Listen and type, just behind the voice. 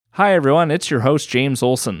Hi everyone, it's your host James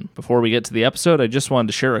Olson. Before we get to the episode, I just wanted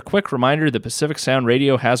to share a quick reminder that Pacific Sound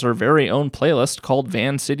Radio has our very own playlist called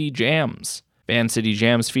Van City Jams. Van City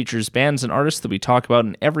Jams features bands and artists that we talk about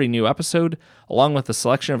in every new episode, along with a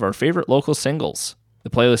selection of our favorite local singles. The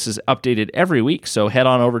playlist is updated every week, so head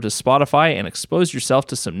on over to Spotify and expose yourself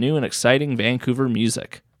to some new and exciting Vancouver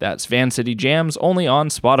music. That's Van City Jams only on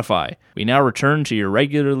Spotify. We now return to your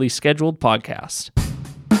regularly scheduled podcast.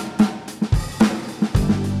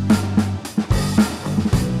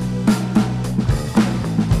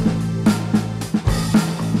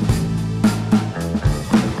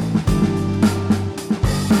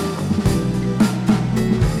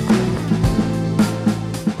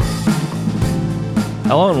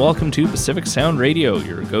 Hello and welcome to Pacific Sound Radio,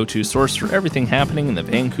 your go-to source for everything happening in the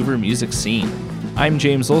Vancouver music scene. I'm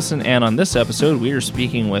James Olson, and on this episode we are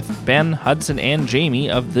speaking with Ben, Hudson, and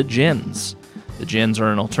Jamie of the Jins. The Jins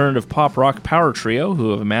are an alternative pop rock power trio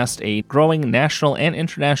who have amassed a growing national and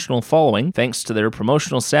international following thanks to their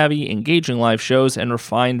promotional savvy, engaging live shows, and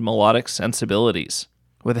refined melodic sensibilities.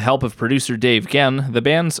 With the help of producer Dave Genn, the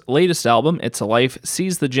band's latest album, It's a Life,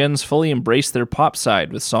 sees the Jins fully embrace their pop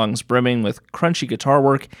side with songs brimming with crunchy guitar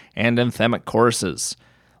work and anthemic choruses.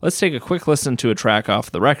 Let's take a quick listen to a track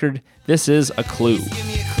off the record. This is A Clue. Give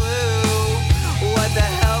me a clue. What the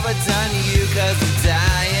hell have I done to you? 'Cause I'm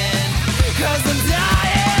dying. 'Cause I'm dying.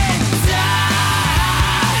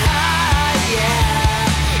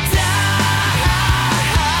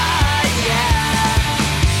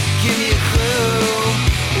 Give me a clue.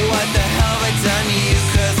 What the hell have I done to you?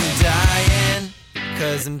 'Cause I'm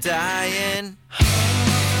dying.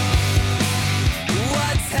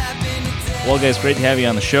 What's happened today? Well, guys, great to have you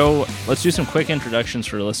on the show. Let's do some quick introductions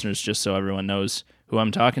for listeners just so everyone knows who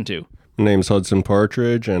I'm talking to. My name's Hudson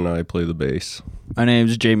Partridge, and I play the bass. My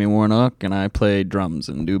name's Jamie Warnock, and I play drums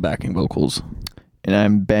and do backing vocals. And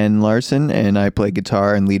I'm Ben Larson, and I play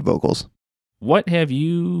guitar and lead vocals. What have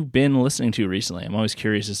you been listening to recently? I'm always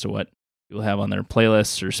curious as to what people have on their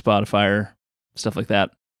playlists or Spotify or stuff like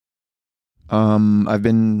that. I've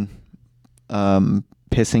been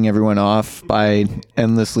pissing everyone off by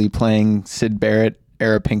endlessly playing Syd Barrett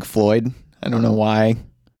era Pink Floyd. I don't know why.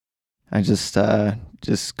 I just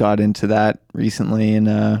got into that recently,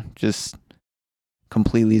 and just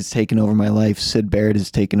completely has taken over my life. Syd Barrett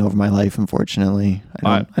has taken over my life, unfortunately.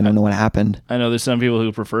 I don't know what happened. I know there's some people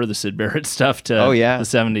who prefer the Syd Barrett stuff to the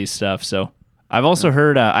 70s stuff. So I've also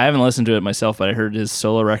heard, I haven't listened to it myself, but I heard his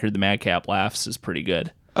solo record, The Madcap Laughs, is pretty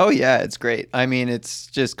good. Oh, yeah, it's great. I mean, it's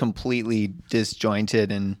just completely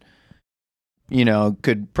disjointed and,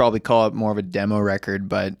 could probably call it more of a demo record,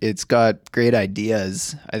 but it's got great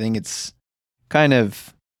ideas. I think it's kind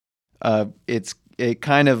of, it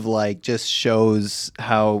kind of like just shows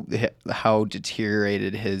how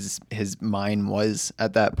deteriorated his mind was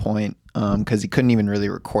at that point, because he couldn't even really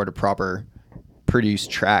record a proper produced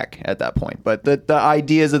track at that point. But the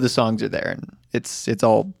ideas of the songs are there, and it's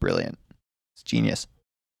all brilliant. It's genius.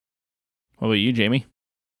 What about you, Jamie?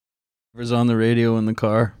 Whoever's on the radio in the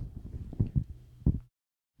car.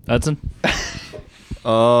 Hudson?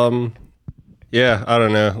 Yeah, I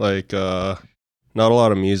don't know, like, not a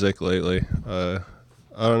lot of music lately. I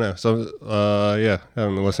don't know, I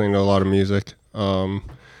haven't been listening to a lot of music,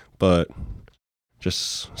 but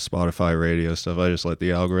just Spotify radio stuff. I just let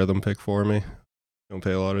the algorithm pick for me. Don't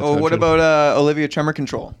pay a lot of attention. Oh, what about Olivia Tremor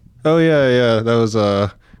Control? Oh, yeah, that was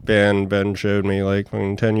a band Ben showed me like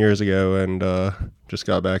 10 years ago, and just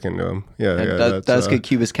got back into them. That's good.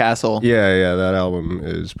 Cubist Castle. Yeah, that album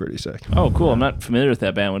is pretty sick. Oh, cool. I'm not familiar with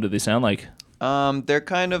that band. What do they sound like? They're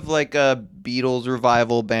kind of like a Beatles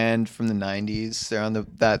revival band from the 90s. They're on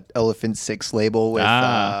that Elephant Six label with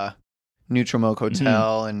Neutral Milk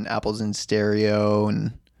Hotel and Apples in Stereo,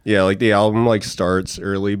 and yeah, like the album like starts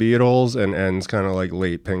early Beatles and ends kind of like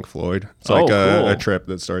late Pink Floyd. It's like cool. a trip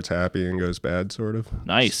that starts happy and goes bad, sort of.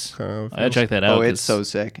 Nice. Kind of I gotta check that out. Oh, it's so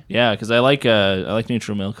sick. Yeah, because I like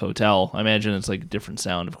Neutral Milk Hotel. I imagine it's like a different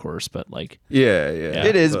sound, of course, but like yeah.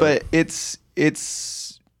 It is, but it's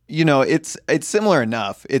it's similar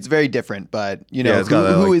enough. It's very different, but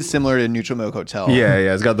who is similar to Neutral Milk Hotel? Yeah,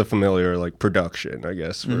 it's got the familiar like production, I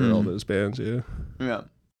guess, for all those bands. Yeah.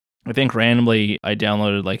 I think randomly I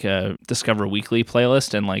downloaded like a Discover Weekly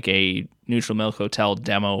playlist, and like a Neutral Milk Hotel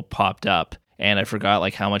demo popped up, and I forgot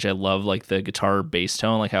like how much I love like the guitar bass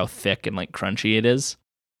tone, like how thick and like crunchy it is.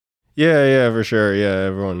 Yeah, for sure. Yeah,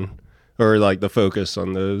 everyone, or like the focus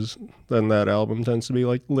on those, then that album tends to be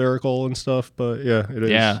like lyrical and stuff, but yeah, it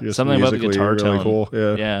is. Yeah, just something about the guitar really tone. Cool.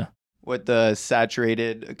 Yeah. With the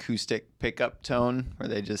saturated acoustic pickup tone, where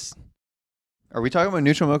they just Are we talking about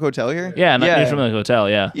Neutral Milk Hotel here? Yeah, Neutral Milk Hotel,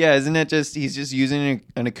 yeah. Yeah, isn't it just he's just using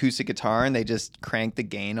an acoustic guitar and they just cranked the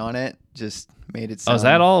gain on it, just made it sound. Oh, is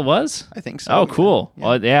that all it was? I think so. Oh, cool. Yeah.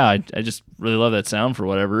 Well, yeah, I just really love that sound for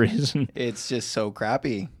whatever reason. It's just so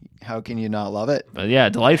crappy. How can you not love it? But yeah,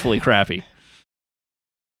 delightfully crappy.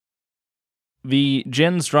 The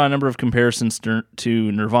Jins draw a number of comparisons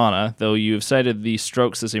to Nirvana, though you have cited the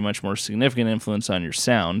Strokes as a much more significant influence on your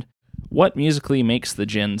sound. What musically makes the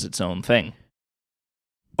Jins its own thing?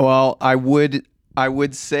 Well, I would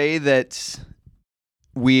say that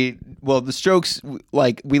the Strokes,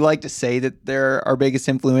 like, we like to say that they're our biggest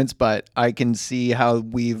influence, but I can see how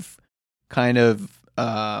we've kind of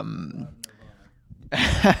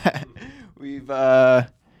we've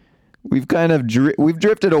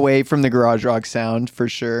drifted away from the garage rock sound for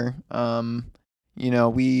sure. I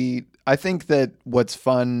think that what's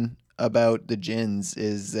fun about the Jins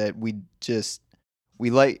is that we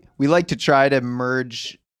like to try to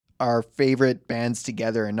merge our favorite bands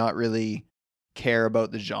together and not really care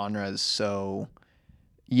about the genres. So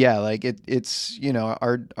yeah, like it's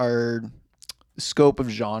our scope of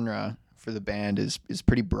genre for the band is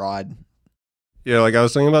pretty broad. Yeah, like I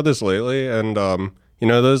was thinking about this lately, and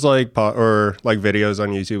those like or like videos on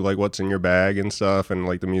YouTube, like what's in your bag and stuff, and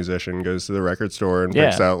like the musician goes to the record store and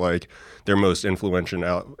picks out like their most influential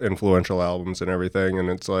albums and everything, and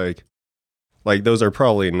it's like those are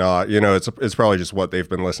probably not, it's probably just what they've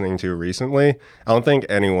been listening to recently. I don't think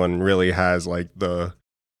anyone really has like the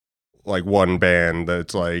one band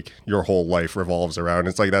that's like your whole life revolves around.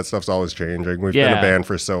 It's like that stuff's always changing. We've been a band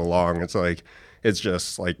for so long. It's like it's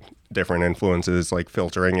just like different influences like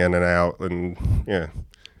filtering in and out, and yeah.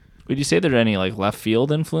 Would you say there are any like left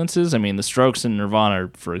field influences? I mean, the Strokes and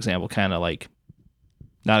Nirvana, for example, kind of like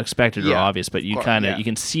not expected or obvious, but you you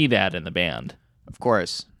can see that in the band. Of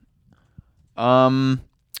course. I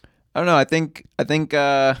don't know. I think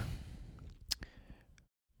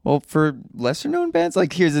well, for lesser known bands,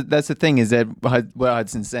 like that's the thing, is that what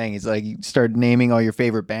Hudson's saying is like you start naming all your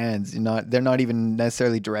favorite bands. They're not even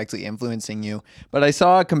necessarily directly influencing you. But I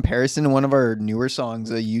saw a comparison in one of our newer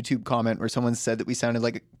songs, a YouTube comment where someone said that we sounded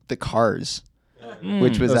like the Cars,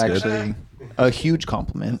 which was actually a huge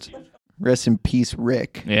compliment. Rest in peace,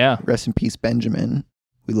 Rick. Yeah. Rest in peace, Benjamin.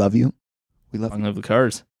 We love you. We love you. The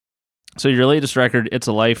Cars. So your latest record, It's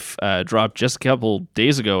a Life, dropped just a couple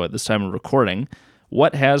days ago at this time of recording.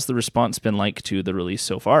 What has the response been like to the release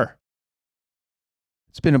so far?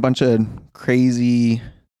 It's been a bunch of crazy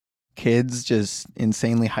kids just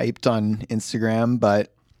insanely hyped on Instagram,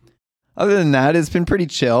 but other than that, it's been pretty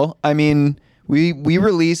chill. I mean, we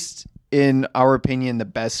released, in our opinion, the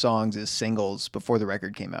best songs as singles before the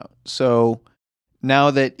record came out. So now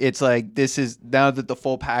that it's like now that the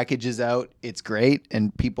full package is out, it's great,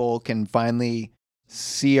 and people can finally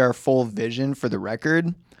see our full vision for the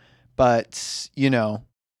record. But,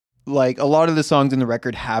 like a lot of the songs in the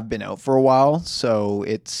record have been out for a while. So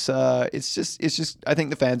it's just, I think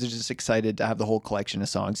the fans are just excited to have the whole collection of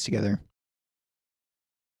songs together.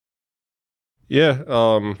 Yeah.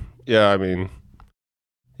 I mean,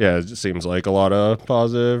 yeah, it just seems like a lot of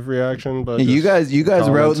positive reaction, but you guys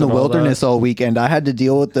were out in the wilderness all weekend. I had to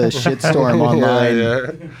deal with the shitstorm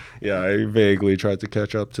online. Yeah, I vaguely tried to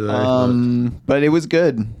catch up today. But it was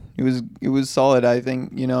good. It was solid. I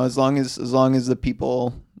think, as long as the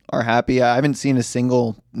people are happy. I haven't seen a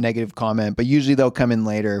single negative comment, but usually they'll come in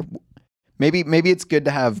later. Maybe it's good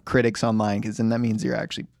to have critics online, because then that means you're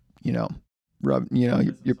actually, you're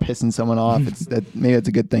pissing someone off. Maybe that's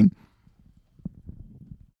a good thing.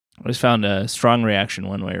 I always found a strong reaction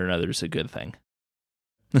one way or another is a good thing.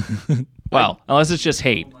 Well, unless it's just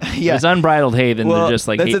hate. Yeah. If it's unbridled hate, then they're just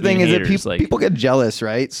like, that's the thing, is haters, that people get jealous,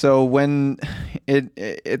 right? So when in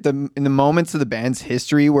the moments of the band's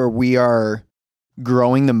history where we are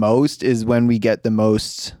growing the most is when we get the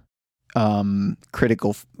most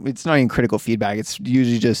critical. It's not even critical feedback. It's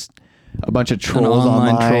usually just a bunch of trolls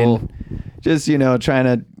online, just trying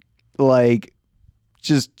to like.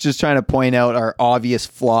 Just trying to point out our obvious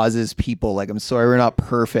flaws as people. Like, I'm sorry, we're not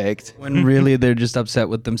perfect. When really they're just upset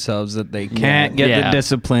with themselves that they can't get the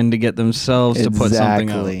discipline to get themselves to put something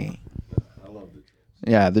out. I love the trolls.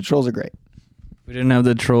 Yeah, the trolls are great. If we didn't have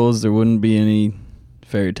the trolls, there wouldn't be any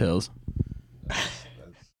fairy tales.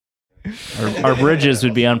 Our bridges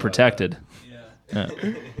would be unprotected. Yeah.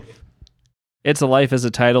 It's a Life as a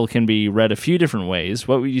title can be read a few different ways.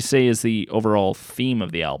 What would you say is the overall theme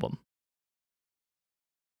of the album?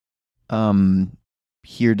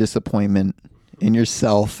 Hear disappointment in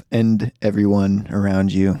yourself and everyone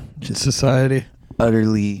around you. Just society.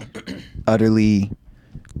 Utterly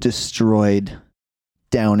destroyed,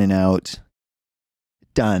 down and out,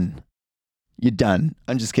 done. you're done.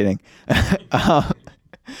 I'm just kidding.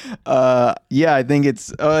 Yeah, I think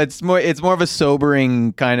it's more of a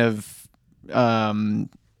sobering kind of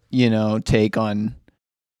take on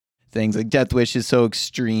things. Like Death Wish is so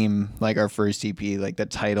extreme, like our first EP, like the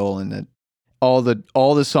title and all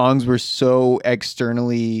the songs were so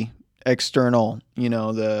external,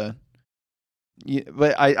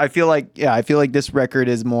 but I feel like this record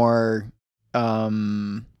is more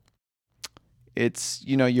it's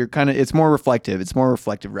more reflective. It's more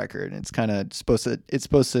reflective record. It's kind of supposed to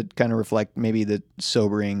kind of reflect maybe the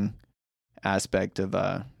sobering aspect of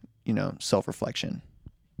self-reflection.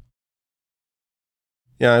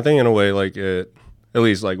 Yeah, I think in a way, like it, at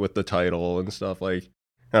least like with the title and stuff, like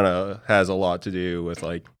kind of has a lot to do with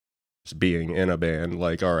like just being in a band.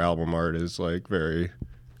 Like our album art is like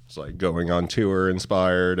it's like going on tour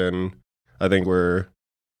inspired, and I think we're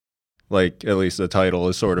like, at least the title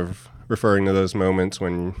is sort of referring to those moments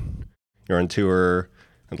when you're on tour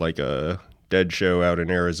and like a Dead show out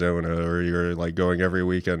in Arizona, or you're like going every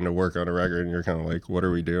weekend to work on a record, and you're kind of like, what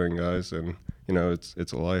are we doing, guys? And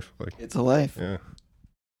it's a life. Like it's a life. Yeah.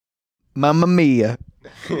 Mamma mia.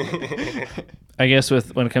 I guess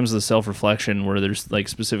when it comes to the self-reflection, where there's like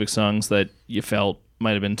specific songs that you felt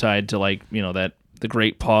might have been tied to like, that the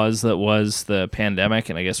great pause that was the pandemic,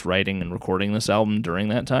 and I guess writing and recording this album during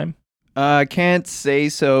that time. I can't say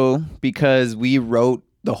so because we wrote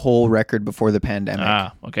the whole record before the pandemic.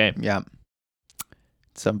 Ah, okay. Yeah.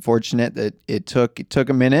 It's unfortunate that it took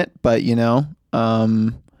a minute, but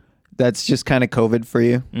that's just kind of COVID for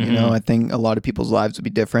you. Mm-hmm. I think a lot of people's lives would be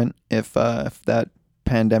different if that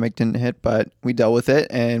pandemic didn't hit, but we dealt with it,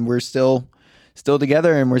 and we're still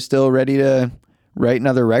together, and we're still ready to write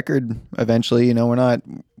another record eventually.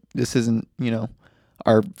 This isn't,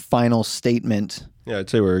 our final statement. Yeah, I'd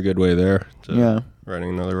say we're a good way there to writing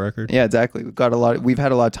another record. Yeah, exactly. We've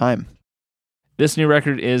had a lot of time. This new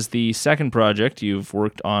record is the second project you've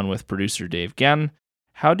worked on with producer Dave Genn.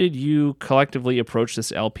 How did you collectively approach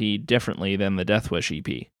this LP differently than the Death Wish EP?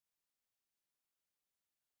 Say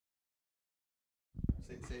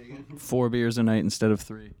it again. 4 beers a night instead of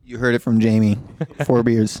 3. You heard it from Jamie. 4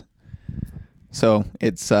 beers. So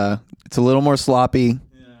it's a little more sloppy.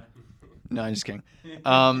 Yeah. No, I'm just kidding.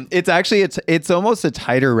 It's actually it's almost a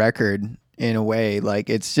tighter record in a way. Like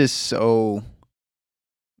it's just so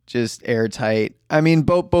just airtight. I mean,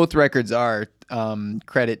 both records are.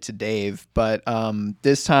 Credit to Dave, but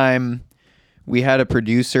this time we had a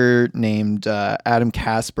producer named Adam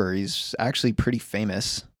Casper. He's actually pretty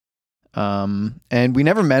famous, and we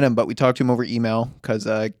never met him, but we talked to him over email because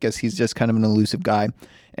I guess he's just kind of an elusive guy.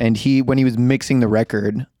 And when he was mixing the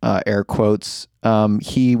record, air quotes,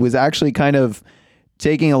 he was actually kind of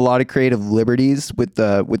taking a lot of creative liberties with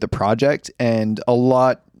the project, and a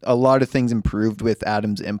lot of things improved with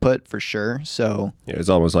Adam's input for sure. So yeah, it's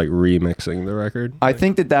almost like remixing the record. I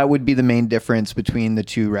think that would be the main difference between the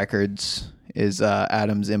two records is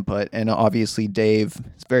Adam's input. And obviously Dave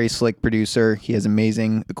is a very slick producer. He has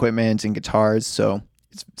amazing equipment and guitars. So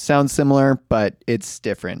it sounds similar, but it's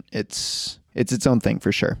different. It's its own thing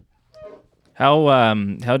for sure. You're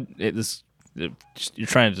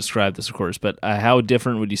trying to describe this, of course, but how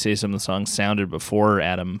different would you say some of the songs sounded before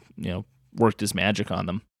Adam, worked his magic on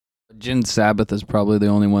them? Jins Sabbath is probably the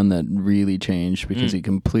only one that really changed because he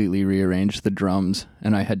completely rearranged the drums,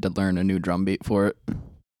 and I had to learn a new drum beat for it.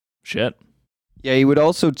 Shit. Yeah, he would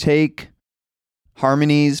also take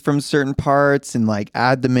harmonies from certain parts and like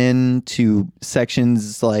add them in to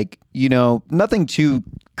sections, like, nothing too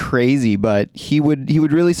crazy, but he would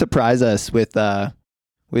really surprise us with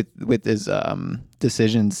his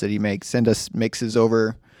decisions that he makes. Send us mixes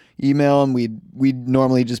over email, and we'd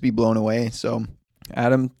normally just be blown away. So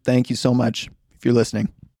Adam, thank you so much if you're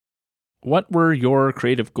listening. What were your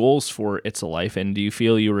creative goals for It's a Life, and do you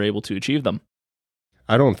feel you were able to achieve them?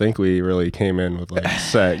 I don't think we really came in with like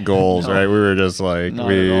set goals, right? We were just like,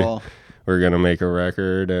 we're going to make a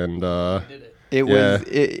record, and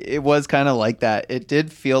it was kind of like that. It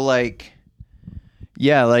did feel like,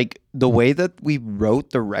 like the way that we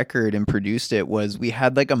wrote the record and produced it was we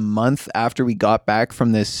had like a month after we got back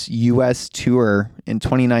from this US tour in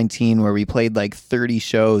 2019 where we played like 30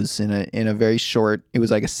 shows in a very short, it was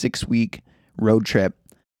like a 6-week road trip.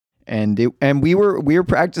 And we were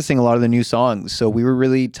practicing a lot of the new songs. So we were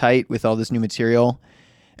really tight with all this new material,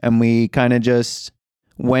 and we kind of just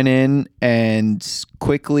went in and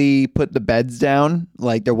quickly put the beds down.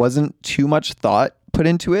 Like there wasn't too much thought put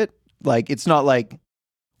into it. Like it's not like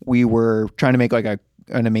we were trying to make like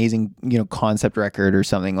an amazing, concept record or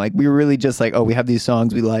something. Like we were really just like, oh, we have these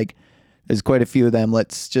songs we like. There's quite a few of them.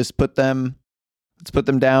 Let's put them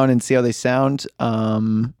down and see how they sound.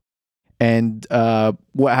 And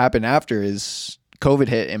what happened after is COVID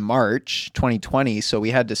hit in March 2020, so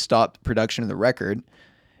we had to stop the production of the record.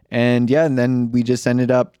 And then we just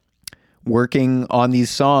ended up working on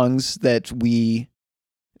these songs that we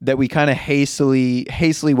kind of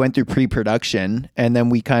hastily went through pre-production, and then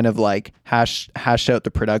we kind of like hashed out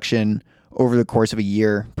the production over the course of a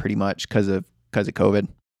year, pretty much because of COVID.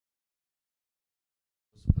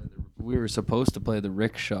 We were supposed to play the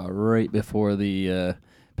rickshaw right before the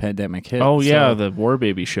pandemic hit. Oh yeah, the War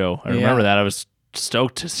Baby show. I remember Yeah. that. I was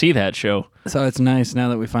stoked to see that show. So it's nice now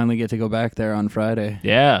that we finally get to go back there on Friday.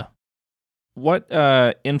 Yeah. What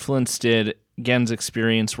influence did Gen's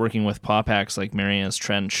experience working with pop acts like Mariana's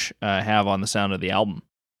Trench have on the sound of the album?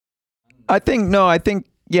 I think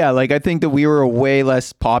that we were a way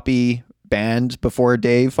less poppy band before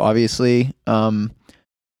Dave, obviously. When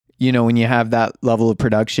you have that level of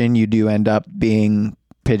production, you do end up being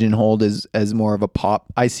pigeonholed as more of a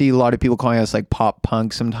pop. I see a lot of people calling us like pop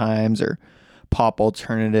punk sometimes, or pop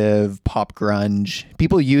alternative, pop grunge.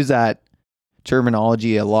 People use that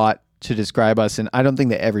terminology a lot to describe us, and I don't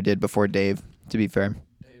think they ever did before Dave, to be fair.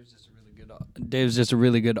 Dave's just a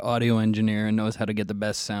really good audio engineer and knows how to get the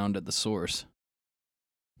best sound at the source.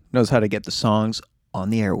 Knows how to get the songs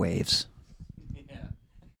on the airwaves.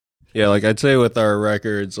 Yeah, like I'd say with our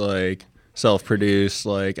records, like self-produced,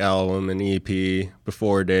 like album and EP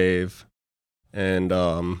before Dave, and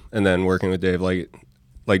then working with Dave, like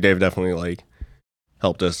Dave definitely like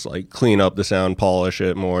helped us like clean up the sound, polish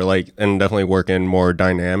it more, like, and definitely work in more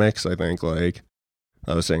dynamics. I think, like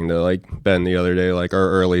I was saying to like Ben the other day, like our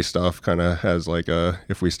early stuff kind of has like a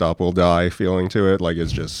 "if we stop we'll die" feeling to it. Like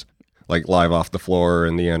it's just like live off the floor,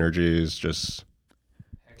 and the energy is just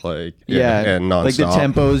like and nonstop. Like the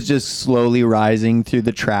tempo's just slowly rising through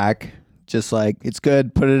the track, just like it's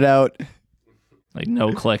good, put it out. Like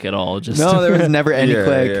no click at all. Just No, there was never any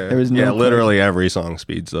click. Yeah. There was no click. Literally every song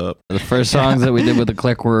speeds up. The first songs that we did with the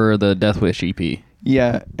click were the Death Wish EP.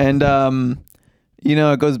 Yeah, and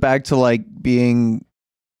it goes back to like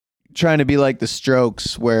trying to be like the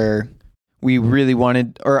Strokes, where we really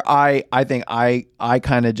wanted, or I think I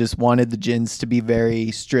kind of just wanted the Jins to be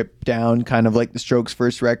very stripped down, kind of like the Strokes'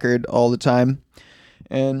 first record all the time.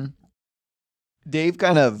 And Dave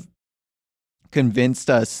kind of convinced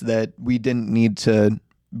us that we didn't need to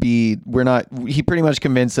he pretty much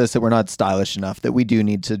convinced us that we're not stylish enough, that we do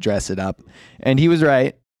need to dress it up. And he was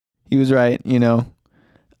right.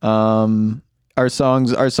 Our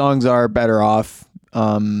songs are better off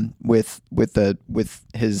with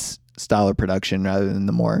his style of production rather than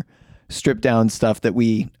the more stripped down stuff that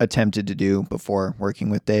we attempted to do before working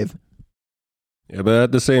with Dave. Yeah, but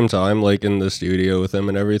at the same time, like in the studio with him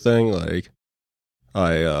and everything, like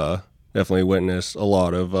I definitely witnessed a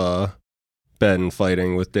lot of Ben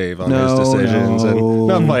fighting with Dave on his decisions, and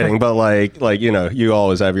not fighting, but like you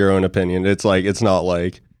always have your own opinion. It's like it's not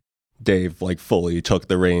like Dave like fully took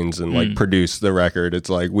the reins and like produced the record. It's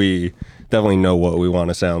like we definitely know what we want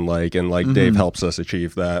to sound like, and like Dave helps us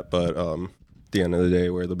achieve that. But at the end of the day,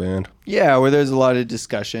 we're the band. Yeah, where there's a lot of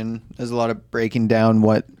discussion, there's a lot of breaking down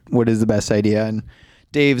what is the best idea. And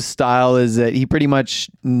Dave's style is that he pretty much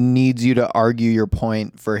needs you to argue your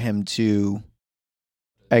point for him to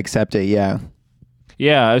accept it. Yeah.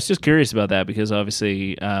 Yeah, I was just curious about that because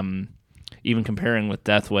obviously, even comparing with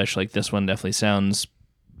Death Wish, like this one definitely sounds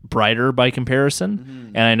brighter by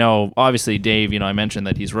comparison. And I know obviously Dave, I mentioned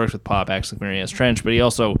that he's worked with pop acts like Mariana's Trench, but he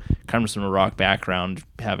also comes from a rock background,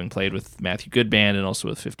 having played with Matthew Good Band and also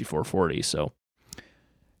with 5440. So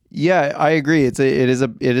yeah, I agree. It is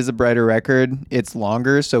a brighter record. It's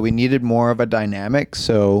longer, so we needed more of a dynamic.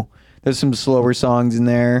 So there's some slower songs in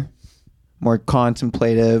there, more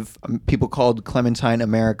contemplative. People called Clementine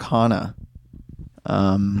Americana,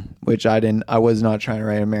 which I was not trying to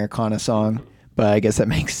write an Americana song, but I guess that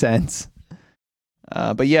makes sense.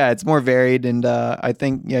 But yeah, it's more varied, and I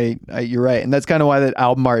think you're right, and that's kind of why that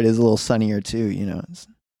album art is a little sunnier too. It's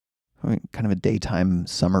kind of a daytime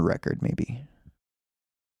summer record, maybe.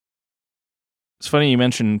 it's funny you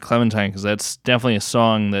mentioned Clementine because that's definitely a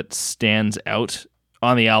song that stands out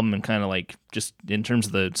on the album and kind of like just in terms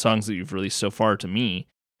of the songs that you've released so far to me.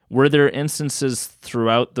 Were there instances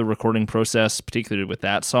throughout the recording process, particularly with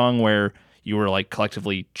that song, where you were like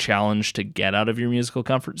collectively challenged to get out of your musical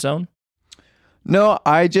comfort zone? No,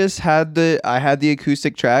 I just had the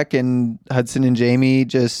acoustic track, and Hudson and Jamie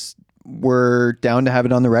just were down to have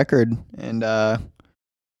it on the record. And I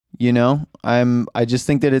just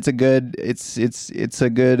think that it's a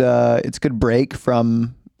good break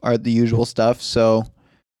from the usual stuff. So,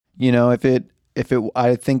 I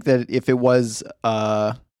think that if it was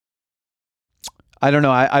I don't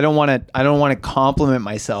know. I don't want to compliment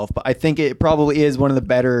myself, but I think it probably is one of the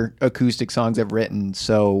better acoustic songs I've written.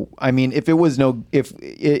 So, I mean, if it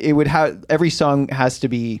would have, every song has to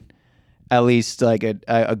be at least like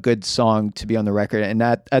a good song to be on the record. And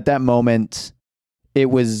at that moment,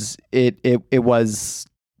 it was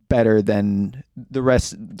better than the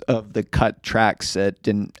rest of the cut tracks that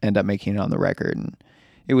didn't end up making it on the record. And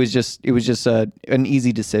it was just an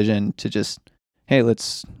easy decision to just, hey,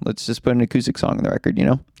 let's just put an acoustic song on the record, you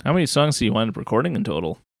know? How many songs do you wind up recording in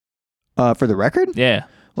total? For the record? Yeah.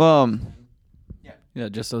 Well, Yeah,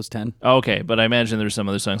 just those 10. Okay, but I imagine there's some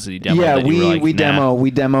other songs that you demo. yeah, that you were like, we nah.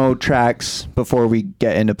 demo tracks before we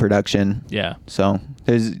get into production. Yeah. So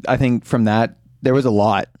I think from that there was a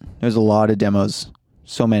lot. There's a lot of demos.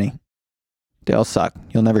 So many. They all suck.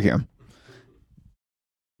 You'll never hear them.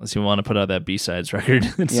 Unless you want to put out that B-sides record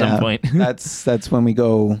at some point. that's when we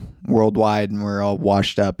go worldwide and we're all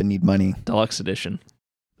washed up and need money. Deluxe edition.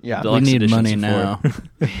 Yeah. Deluxe We need editions money of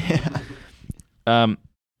four. now.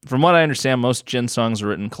 From what I understand, most Jin songs are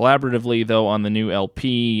written collaboratively, though on the new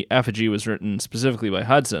LP, Effigy was written specifically by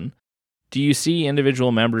Hudson. Do you see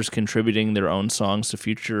individual members contributing their own songs to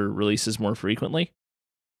future releases more frequently?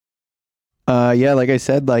 Yeah, like I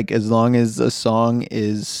said, like as long as a song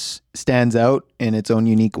stands out in its own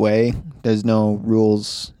unique way, there's no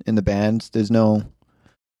rules in the band. There's no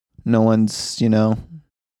one's,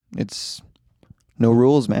 it's no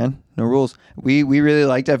rules, man. No rules. We really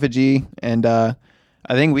liked Effigy, and I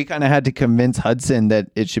think we kind of had to convince Hudson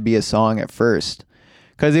that it should be a song at first,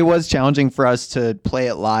 because it was challenging for us to play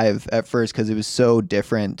it live at first because it was so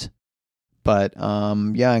different. But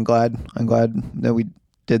yeah, I'm glad that we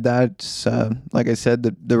did that. It's, like I said,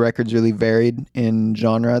 the record's really varied in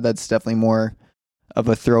genre. That's definitely more of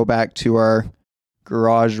a throwback to our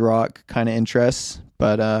garage rock kind of interests.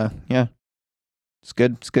 But yeah, it's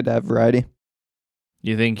good. It's good to have variety.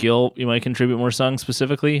 You think you might contribute more songs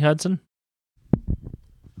specifically, Hudson?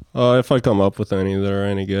 If I come up with any that are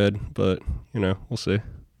any good, but we'll see.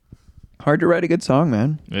 Hard to write a good song,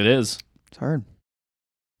 man. It is. It's hard.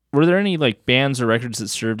 Were there any bands or records that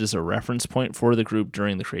served as a reference point for the group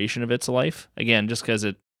during the creation of It's a Life? Again, just because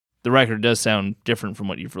the record does sound different from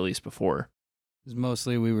what you've released before.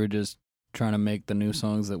 Mostly we were just trying to make the new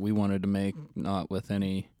songs that we wanted to make, not with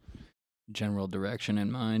any general direction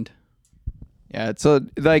in mind. Yeah, so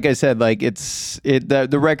like I said,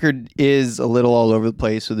 the record is a little all over the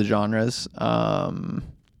place with the genres.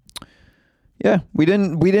 Yeah, we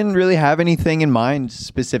didn't really have anything in mind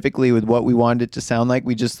specifically with what we wanted it to sound like.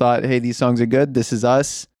 We just thought, hey, these songs are good. This is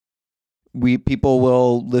us. People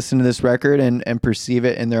will listen to this record and perceive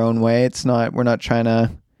it in their own way. We're not trying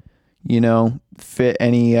to, fit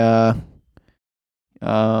any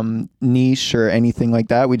niche or anything like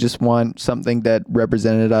that. We just want something that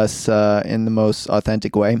represented us in the most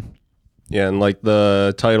authentic way. Yeah, and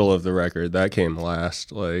the title of the record, that came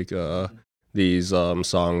last. These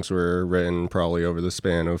songs were written probably over the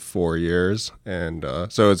span of 4 years, and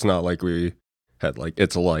so it's not like we had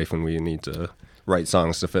It's a Life and we need to write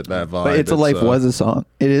songs to fit that vibe. But It's a Life was a song.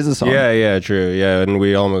 It is a song. Yeah, true. Yeah, and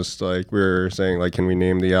we almost we were saying can we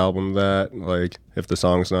name the album that? If the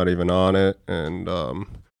song's not even on it, and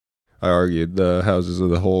I argued the Houses of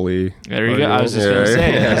the Holy. There you go. I was just going to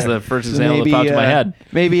say that's the first example that popped in my head.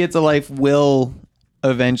 Maybe It's a Life will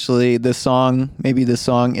eventually the song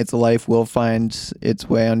It's a Life will find its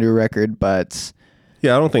way onto a record, but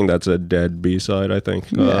yeah, I don't think that's a dead B-side. I think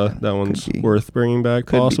that one's worth bringing back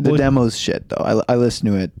possibly. The demo's shit though. I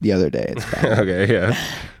listened to it the other day. It's bad. Okay, yeah.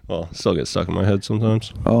 Well, still gets stuck in my head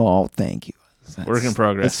sometimes. Oh, thank you. Work in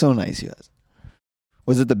progress. That's so nice, you guys.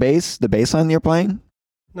 Was it the bass line you're playing?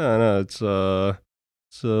 No, it's a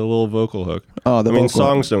little vocal hook. Oh,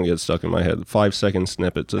 songs don't get stuck in my head. 5-second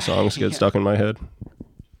snippets of songs get stuck in my head.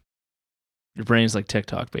 Your brain's like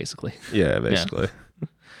TikTok, basically. Yeah, basically. Yeah.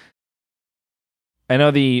 I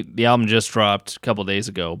know the album just dropped a couple days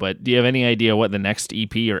ago, but do you have any idea what the next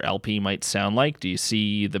EP or LP might sound like? Do you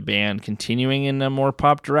see the band continuing in a more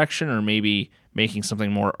pop direction, or maybe making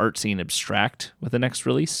something more artsy and abstract with the next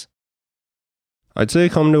release? I'd say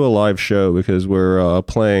come to a live show, because we're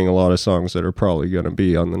playing a lot of songs that are probably going to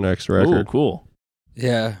be on the next record. Oh, cool.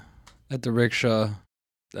 Yeah, at the Rickshaw,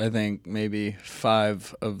 I think maybe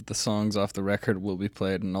 5 of the songs off the record will be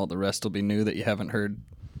played, and all the rest will be new that you haven't heard.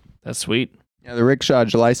 That's sweet. Yeah, the Rickshaw,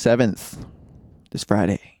 July 7th, this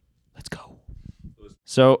Friday. Let's go.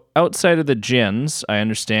 So outside of the Jins, I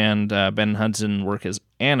understand Ben and Hudson work as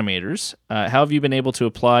animators. How have you been able to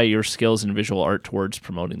apply your skills in visual art towards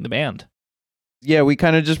promoting the band? Yeah, we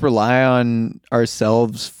kind of just rely on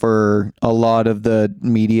ourselves for a lot of the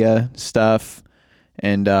media stuff,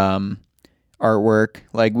 and artwork.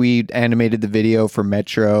 Like we animated the video for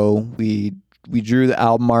Metro. We drew the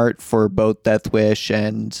album art for both Death Wish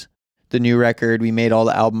and the new record. We made all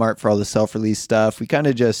the album art for all the self-release stuff. We kind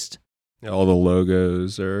of just All the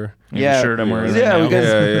logos are. The shirt I'm wearing right yeah, now. because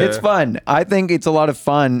Yeah. it's fun. I think it's a lot of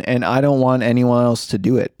fun, and I don't want anyone else to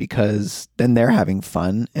do it because then they're having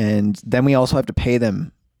fun, and then we also have to pay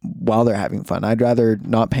them while they're having fun. I'd rather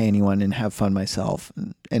not pay anyone and have fun myself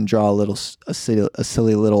and draw a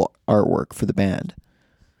silly little artwork for the band.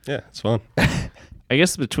 Yeah, it's fun. I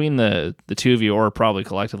guess between the two of you, or probably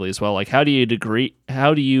collectively as well, like how do you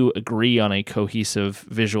agree on a cohesive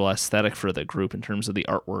visual aesthetic for the group in terms of the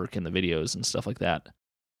artwork and the videos and stuff like that?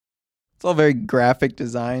 It's all very graphic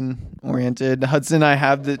design oriented. Hudson and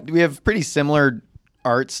I we have pretty similar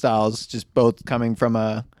art styles, just both coming from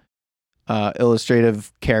a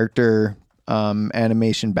illustrative character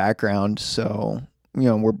animation background. So, you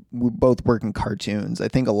know, we both work in cartoons. I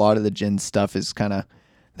think a lot of the Jins stuff is kind of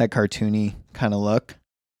that cartoony kind of look.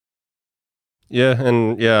 Yeah,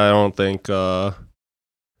 and yeah, I don't think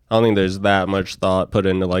there's that much thought put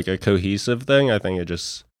into like a cohesive thing. I think it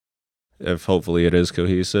just, if hopefully it is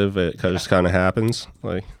cohesive, it just kind of happens.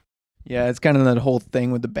 Like, Yeah, it's kind of that whole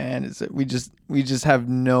thing with the band is that we just have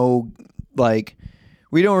no, like,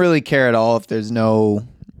 we don't really care at all if there's no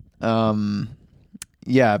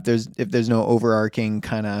if there's no overarching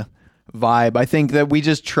kind of vibe. I think that we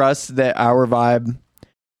just trust that our vibe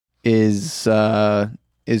is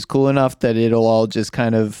cool enough that it'll all just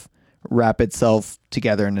kind of wrap itself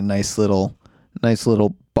together in a nice little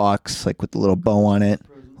box, like with the little bow on it,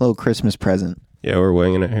 little Christmas present. yeah, we're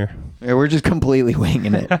winging it here. Yeah, we're just completely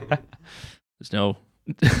winging it. There's no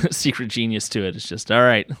secret genius to it. It's just all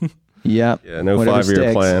right. Yep. Yeah, no Whatever 5-year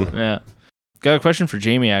sticks. plan. Yeah. Got a question for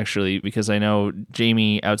Jamie, actually, because I know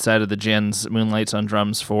Jamie, outside of the Jins, moonlights on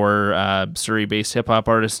drums for Surrey-based hip-hop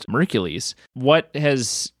artist Mercules. What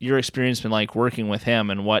has your experience been like working with him,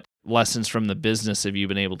 and what lessons from the business have you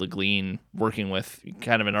been able to glean working with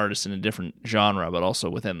kind of an artist in a different genre, but also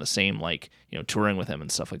within the same, like, you know, touring with him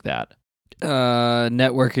and stuff like that?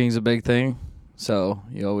 Networking's a big thing, so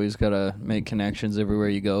you always gotta make connections everywhere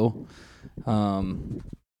you go.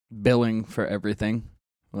 Billing for everything,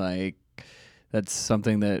 like, that's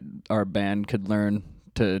something that our band could learn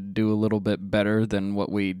to do a little bit better than what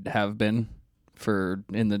we have been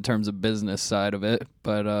in the terms of business side of it.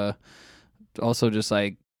 But also just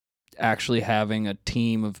like actually having a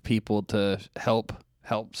team of people to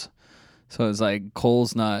helps. So it's like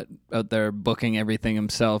Cole's not out there booking everything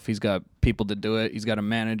himself. He's got people to do it. He's got a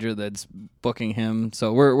manager that's booking him.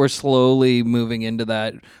 So we're slowly moving into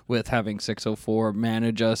that with having 604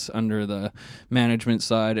 manage us under the management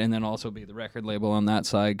side, and then also be the record label on that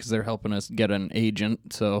side because they're helping us get an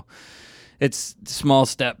agent. So it's small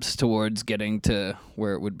steps towards getting to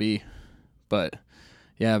where it would be. But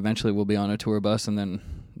yeah, eventually we'll be on a tour bus, and then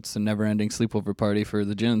it's a never-ending sleepover party for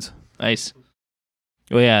the Jins. Nice.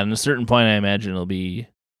 Well, yeah, at a certain point, I imagine it'll be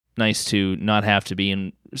nice to not have to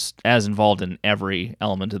be as involved in every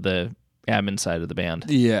element of the admin side of the band.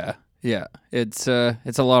 Yeah. It's a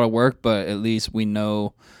lot of work, but at least we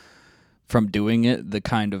know from doing it the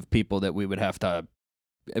kind of people that we would have to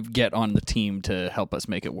get on the team to help us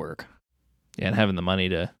make it work. Yeah, and having the money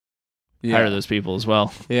to hire those people as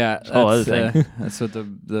well. Yeah, That's a whole other thing. That's what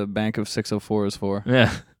the Bank of 604 is for.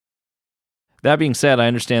 Yeah. That being said, I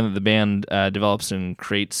understand that the band develops and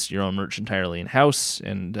creates your own merch entirely in-house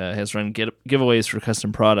and has run giveaways for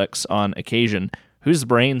custom products on occasion. Who's the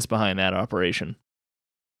brains behind that operation?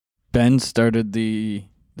 Ben started the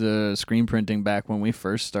screen printing back when we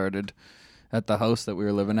first started at the house that we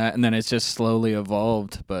were living at, and then it's just slowly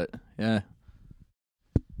evolved, but yeah.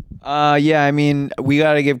 Yeah, I mean, we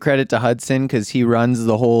got to give credit to Hudson because he runs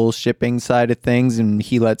the whole shipping side of things, and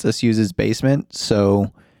he lets us use his basement,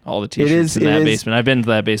 so... All the t-shirts in that basement. I've been to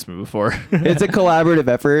that basement before. It's a collaborative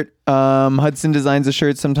effort. Hudson designs the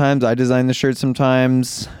shirts sometimes. I design the shirts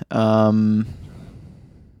sometimes.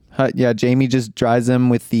 Jamie just dries them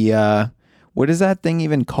with the what is that thing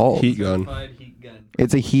even called? Heat gun.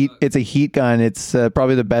 It's a heat gun. It's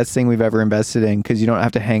probably the best thing we've ever invested in because you don't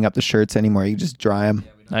have to hang up the shirts anymore. You just dry them.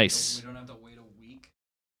 Nice.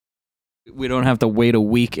 We don't have to wait a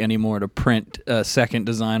week anymore to print a second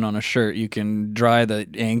design on a shirt. You can dry the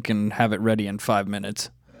ink and have it ready in 5 minutes.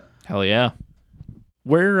 Hell yeah.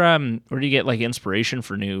 Where do you get like inspiration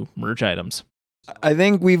for new merch items? I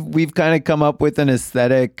think we've kind of come up with an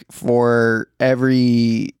aesthetic for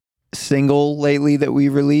every single lately that we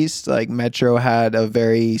released. Like Metro had a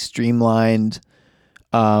very streamlined,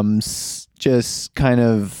 just kind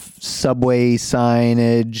of subway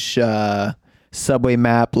signage, subway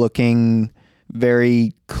map looking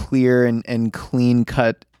very clear and clean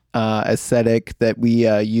cut aesthetic that we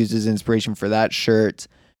used as inspiration for that shirt.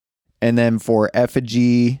 And then for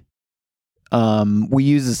effigy, we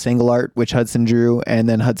used a single art which Hudson drew, and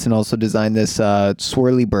then Hudson also designed this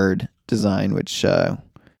swirly bird design, which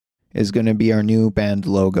is going to be our new band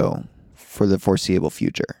logo for the foreseeable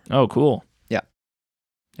future. Oh, cool. Yeah.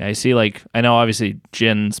 Yeah, I see, like, I know obviously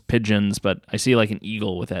Jins, pigeons, but I see like an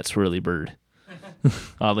eagle with that swirly bird.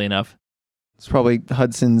 Oddly enough. It's probably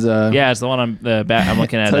Hudson's. Yeah, it's the one I'm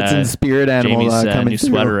looking at. Hudson's spirit animal Jamie's coming new through.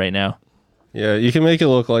 sweater right now. Yeah, you can make it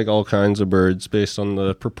look like all kinds of birds based on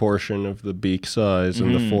the proportion of the beak size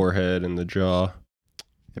and the forehead and the jaw.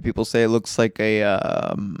 People say it looks like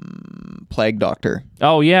a plague doctor.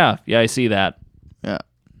 Oh, yeah. Yeah, I see that.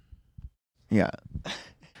 Yeah.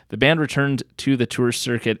 The band returned to the tour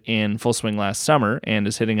circuit in full swing last summer and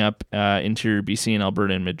is hitting up interior BC and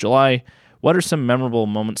Alberta in mid-July. What are some memorable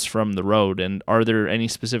moments from the road, and are there any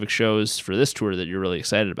specific shows for this tour that you're really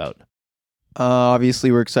excited about?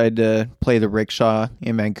 Obviously, we're excited to play the Rickshaw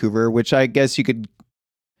in Vancouver, which I guess you could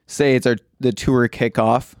say it's the tour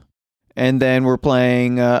kickoff. And then we're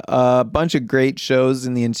playing a bunch of great shows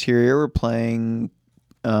in the interior. We're playing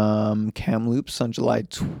Kamloops on July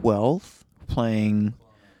 12th, playing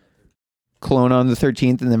Kelowna on the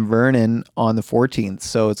 13th, and then Vernon on the 14th.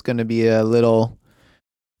 So it's going to be a little...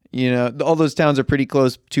 all those towns are pretty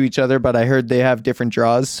close to each other, but I heard they have different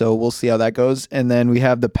draws, so we'll see how that goes. And then we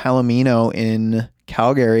have the Palomino in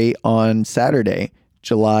Calgary on Saturday,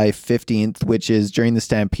 July 15th, which is during the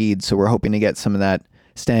Stampede, so we're hoping to get some of that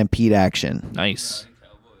Stampede action. Nice.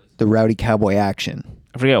 The Rowdy Cowboy action.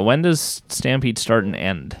 I forget, when does Stampede start and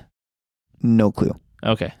end? No clue.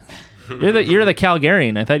 Okay. You're the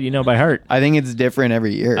Calgarian. I thought you know by heart. I think it's different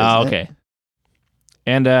every year. Oh, isn't it? okay.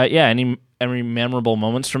 And any memorable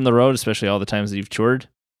moments from the road, especially all the times that you've toured?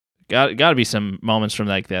 Got to be some moments from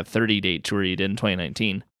like that 30-date tour you did in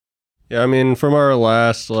 2019. Yeah, I mean, from our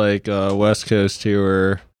last West Coast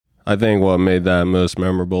tour, I think what made that most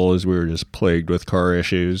memorable is we were just plagued with car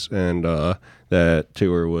issues, and that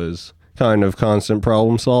tour was kind of constant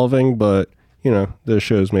problem solving, but the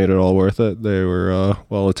shows made it all worth it. They were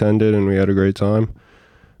well attended, and we had a great time.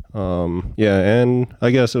 And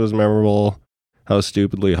I guess it was memorable how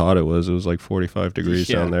stupidly hot it was. It was like 45 degrees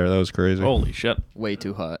down there. That was crazy. Holy shit. Way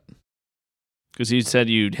too hot. Because you said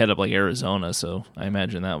you'd head up like Arizona, so I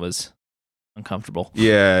imagine that was uncomfortable.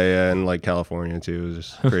 Yeah, and like California too. It was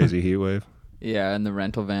just a crazy heat wave. Yeah, and the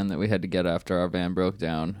rental van that we had to get after our van broke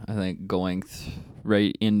down, I think going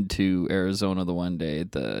right into Arizona the one day,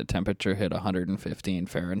 the temperature hit 115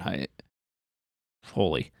 Fahrenheit.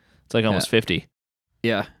 Holy. It's like almost 50.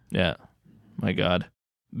 Yeah. Yeah. My God.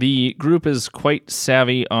 The group is quite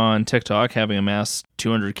savvy on TikTok, having amassed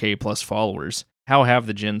 200K plus followers. How have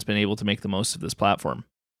the Jins been able to make the most of this platform?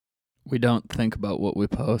 We don't think about what we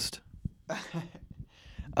post.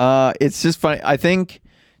 It's just funny. I think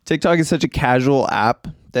TikTok is such a casual app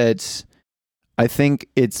that I think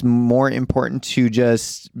it's more important to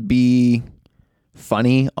just be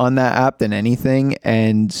funny on that app than anything,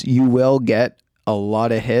 and you will get a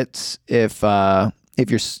lot of hits if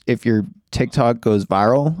your TikTok goes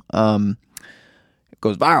viral. It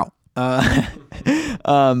goes viral.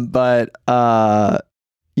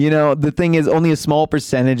 The thing is, only a small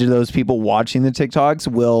percentage of those people watching the TikToks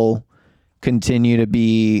will continue to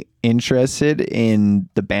be interested in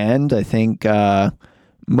the band. I think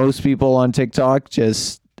most people on TikTok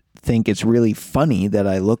just think it's really funny that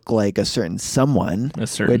I look like a certain someone,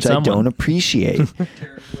 which I don't appreciate.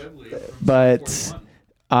 But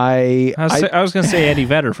I was going to say Eddie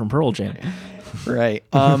Vedder from Pearl Jam. Right.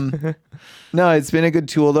 No, it's been a good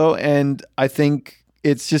tool though, and I think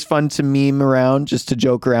it's just fun to meme around, just to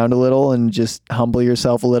joke around a little and just humble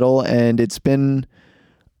yourself a little, and it's been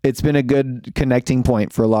a good connecting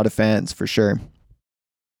point for a lot of fans, for sure.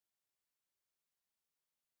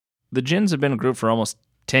 The Jins have been a group for almost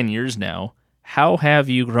 10 years now. How have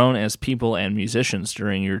you grown as people and musicians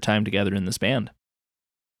during your time together in this band?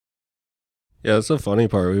 Yeah, that's the funny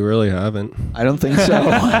part. We really haven't. I don't think so.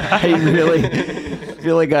 I really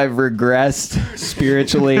feel like I've regressed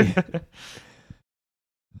spiritually.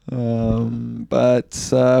 But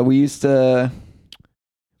we used to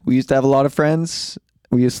have a lot of friends.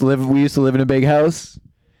 We used to live in a big house.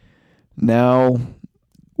 Now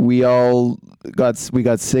we got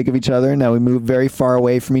sick of each other. Now we moved very far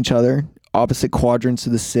away from each other, opposite quadrants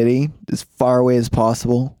of the city, as far away as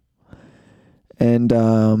possible. And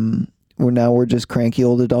we're just cranky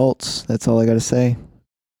old adults. That's all I got to say.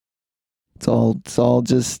 It's all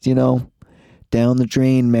just, down the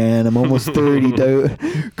drain, man. I'm almost 30,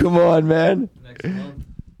 dude. Come on, man.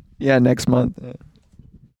 Yeah, next month.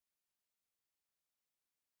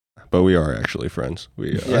 But we are actually friends.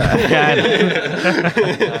 We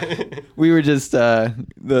We were just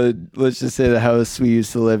let's just say the house we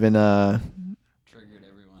used to live in. Yeah,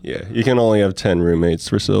 you can only have 10 roommates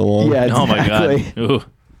for so long. Yeah, Oh my god. exactly. Ooh.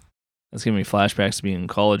 That's giving me flashbacks to being in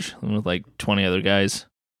college living with like 20 other guys.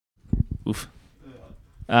 Oof.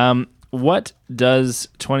 What does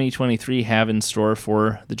 2023 have in store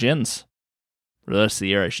for the Jins? For the rest of the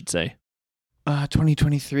year, I should say.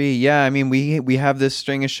 2023. Yeah, I mean we have this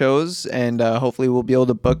string of shows, and hopefully we'll be able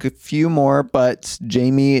to book a few more. But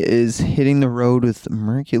Jamie is hitting the road with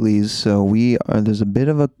Mercules, so there's a bit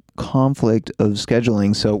of a conflict of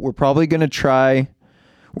scheduling. So we're probably going to try.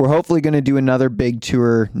 We're hopefully going to do another big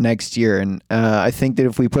tour next year, and I think that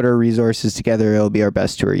if we put our resources together, it'll be our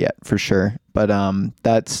best tour yet for sure. But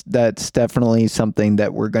that's definitely something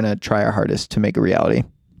that we're going to try our hardest to make a reality.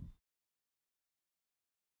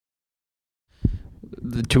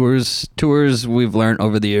 The tours we've learned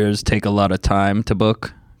over the years take a lot of time to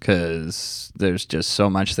book because there's just so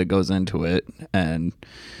much that goes into it. And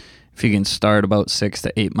if you can start about 6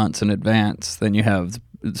 to 8 months in advance, then you have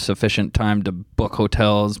sufficient time to book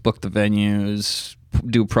hotels, book the venues,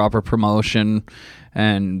 do proper promotion,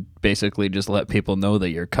 and basically just let people know that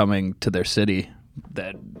you're coming to their city,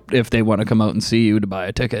 that if they want to come out and see you, to buy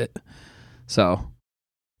a ticket. So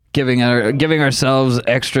giving ourselves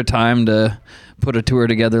extra time to put a tour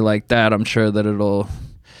together like that, I'm sure that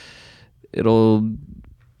it'll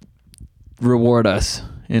reward us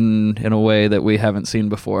in a way that we haven't seen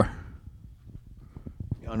before.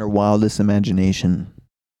 Beyond our wildest imagination.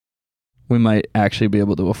 We might actually be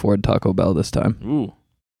able to afford Taco Bell this time. Ooh.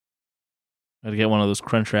 Gotta get one of those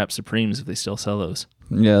Crunchwrap Supremes if they still sell those.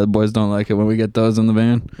 Yeah, the boys don't like it when we get those in the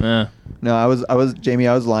van. No, I was Jamie.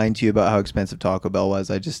 I was lying to you about how expensive Taco Bell was.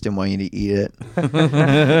 I just didn't want you to eat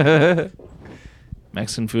it.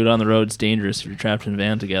 Mexican food on the road's dangerous if you're trapped in a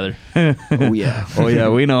van together. Oh yeah. Oh yeah,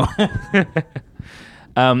 we know.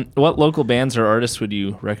 What local bands or artists would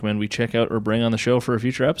you recommend we check out or bring on the show for a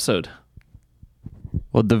future episode?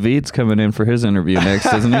 Well, David's coming in for his interview next,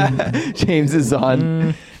 isn't he? James is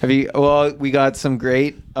on. We got some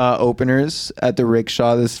great openers at the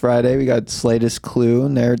Rickshaw this Friday. We got Slightest Clue,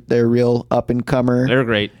 and they're real up and comer. They're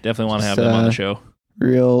great. Definitely want to have them on the show.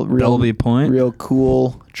 Real Belby Point. Real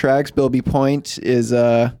cool tracks. Bilby Point is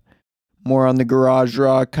more on the garage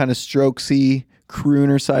rock, kind of strokesy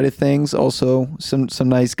crooner side of things. Also some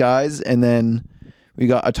nice guys. And then we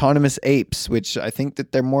got Autonomous Apes, which I think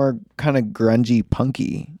that they're more kind of grungy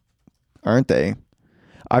punky, aren't they?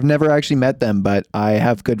 I've never actually met them, but I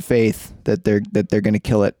have good faith that they're going to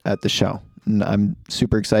kill it at the show. And I'm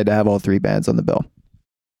super excited to have all three bands on the bill.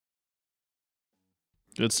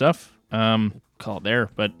 Good stuff. Call it there.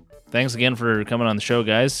 But thanks again for coming on the show,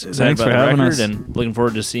 guys. Excited Thanks about for the having record us. and looking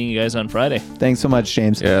forward to seeing you guys on Friday. Thanks so much,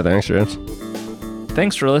 James. Yeah, thanks, James.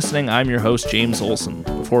 Thanks for listening. I'm your host, James Olson.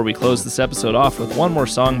 Before we close this episode off with one more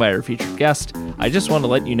song by our featured guest, I just want to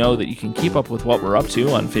let you know that you can keep up with what we're up to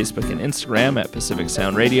on Facebook and Instagram at Pacific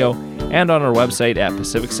Sound Radio and on our website at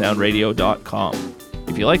pacificsoundradio.com.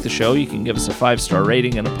 If you like the show, you can give us a 5-star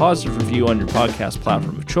rating and a positive review on your podcast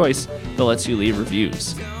platform of choice that lets you leave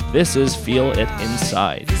reviews. This is Feel It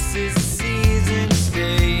Inside. This is